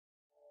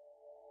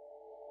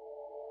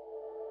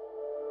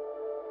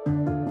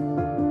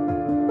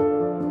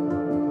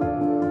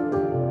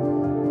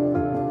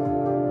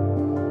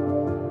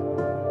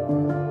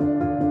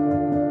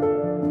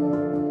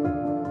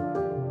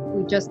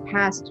just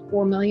passed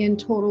 4 million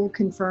total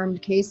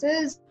confirmed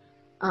cases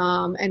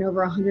and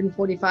over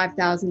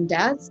 145,000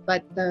 deaths.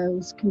 But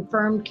those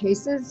confirmed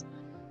cases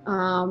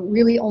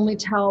really only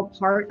tell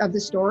part of the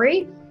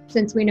story,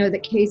 since we know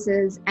that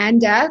cases and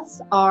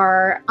deaths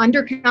are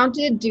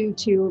undercounted due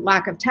to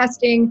lack of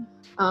testing,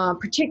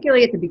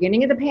 particularly at the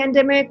beginning of the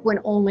pandemic, when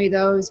only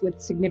those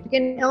with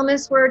significant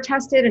illness were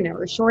tested and there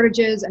were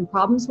shortages and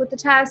problems with the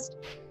test.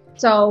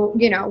 So,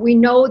 we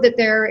know that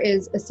there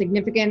is a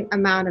significant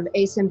amount of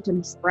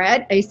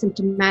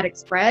asymptomatic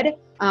spread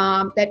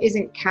that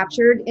isn't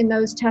captured in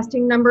those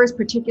testing numbers,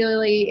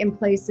 particularly in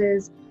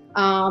places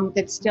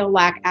that still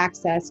lack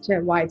access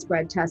to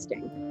widespread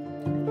testing.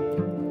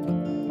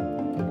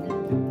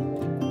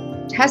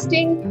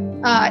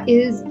 Testing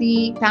is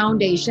the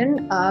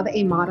foundation of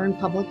a modern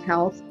public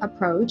health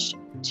approach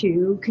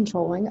to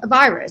controlling a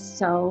virus.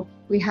 So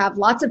we have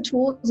lots of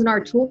tools in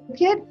our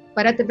toolkit,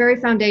 but at the very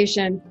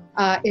foundation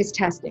is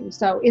testing.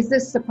 So is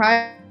this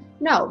surprising?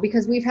 No,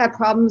 because we've had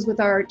problems with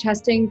our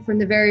testing from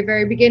the very,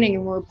 very beginning,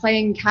 and we're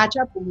playing catch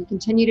up, and we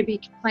continue to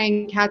be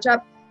playing catch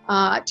up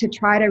to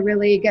try to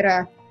really get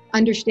a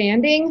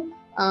understanding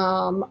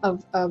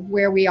of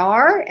where we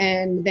are,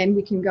 and then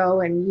we can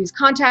go and use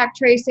contact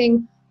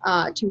tracing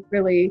to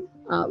really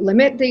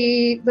limit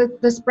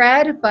the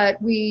spread.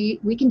 But we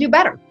can do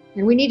better,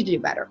 and we need to do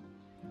better.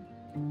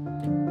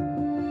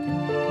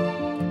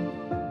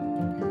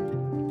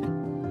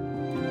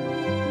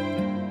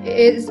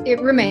 It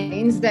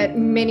remains that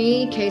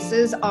many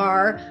cases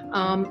are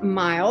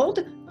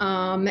mild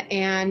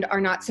and are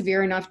not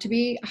severe enough to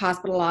be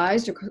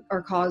hospitalized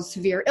or cause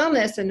severe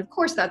illness. And of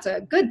course, that's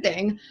a good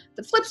thing.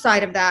 The flip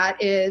side of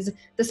that is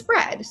the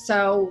spread.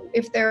 So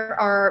if there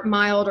are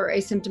mild or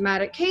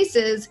asymptomatic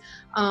cases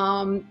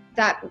and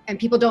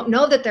people don't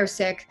know that they're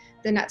sick,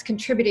 then that's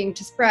contributing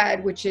to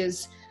spread, which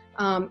is,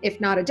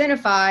 if not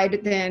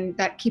identified, then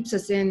that keeps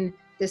us in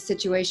this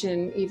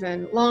situation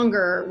even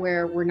longer,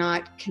 where we're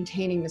not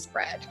containing the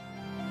spread.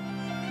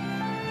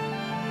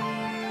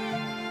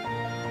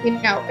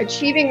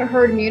 Achieving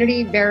herd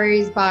immunity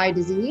varies by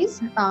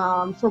disease.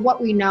 For what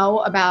we know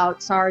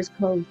about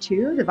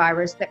SARS-CoV-2, the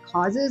virus that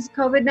causes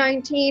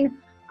COVID-19,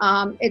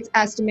 it's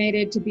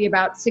estimated to be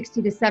about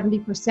 60 to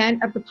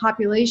 70% of the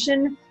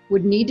population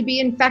would need to be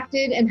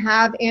infected and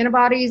have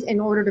antibodies in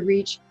order to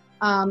reach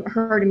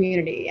herd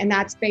immunity. And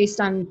that's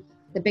based on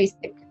the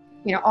basic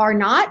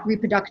R0,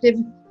 reproductive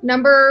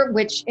number,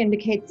 which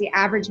indicates the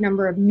average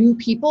number of new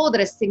people that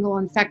a single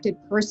infected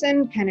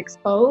person can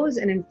expose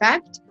and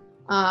infect.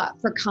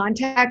 For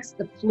context,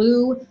 the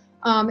flu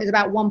is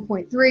about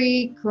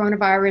 1.3.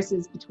 Coronavirus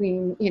is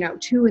between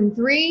 2 and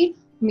 3,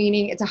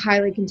 meaning it's a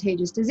highly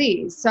contagious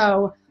disease.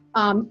 So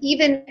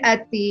even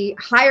at the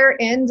higher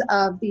end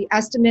of the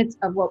estimates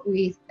of what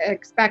we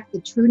expect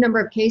the true number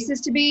of cases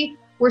to be,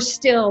 we're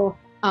still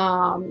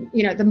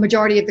the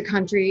majority of the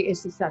country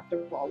is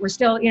susceptible. We're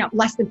still,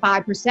 less than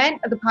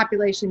 5% of the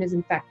population is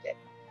infected.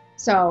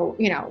 So,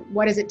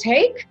 what does it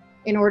take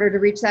in order to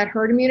reach that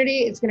herd immunity?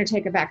 It's going to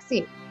take a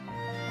vaccine.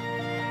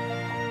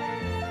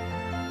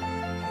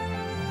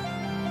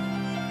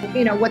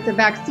 What the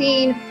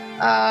vaccine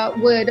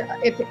would,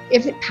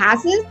 if it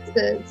passes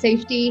the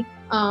safety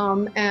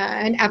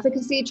and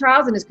efficacy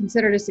trials and is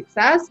considered a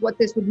success, what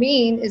this would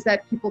mean is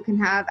that people can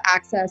have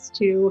access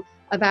to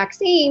a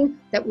vaccine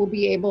that will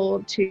be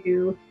able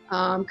to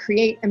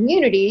create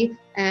immunity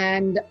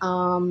and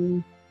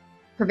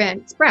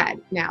prevent spread.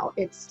 Now,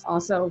 it's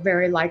also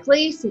very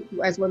likely, so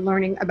as we're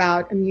learning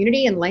about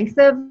immunity and length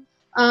of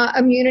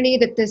immunity,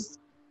 that this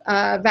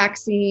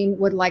vaccine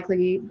would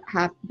likely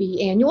have to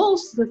be annual,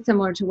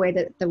 similar to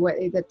the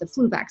way that the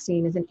flu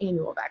vaccine is an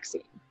annual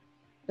vaccine.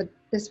 But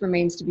this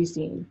remains to be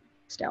seen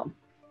still.